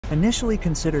Initially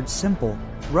considered simple,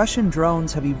 Russian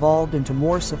drones have evolved into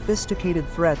more sophisticated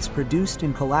threats produced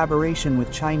in collaboration with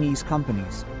Chinese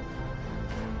companies.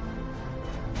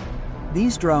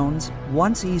 These drones,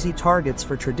 once easy targets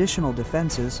for traditional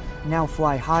defenses, now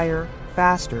fly higher,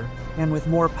 faster, and with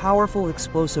more powerful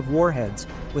explosive warheads,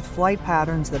 with flight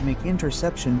patterns that make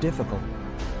interception difficult.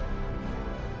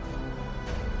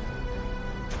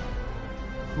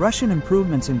 Russian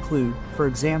improvements include, for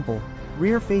example,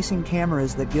 rear-facing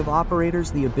cameras that give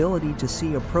operators the ability to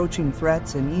see approaching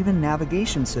threats and even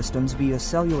navigation systems via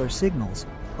cellular signals,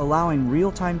 allowing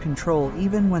real-time control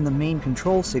even when the main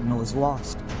control signal is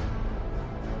lost.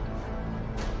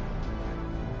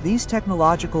 These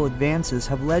technological advances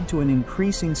have led to an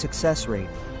increasing success rate.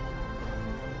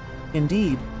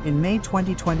 Indeed, in May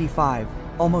 2025,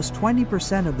 almost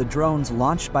 20% of the drones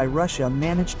launched by Russia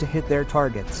managed to hit their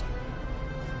targets.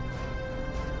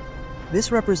 This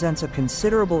represents a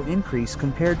considerable increase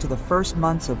compared to the first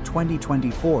months of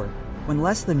 2024, when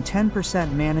less than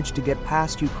 10% managed to get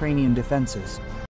past Ukrainian defenses.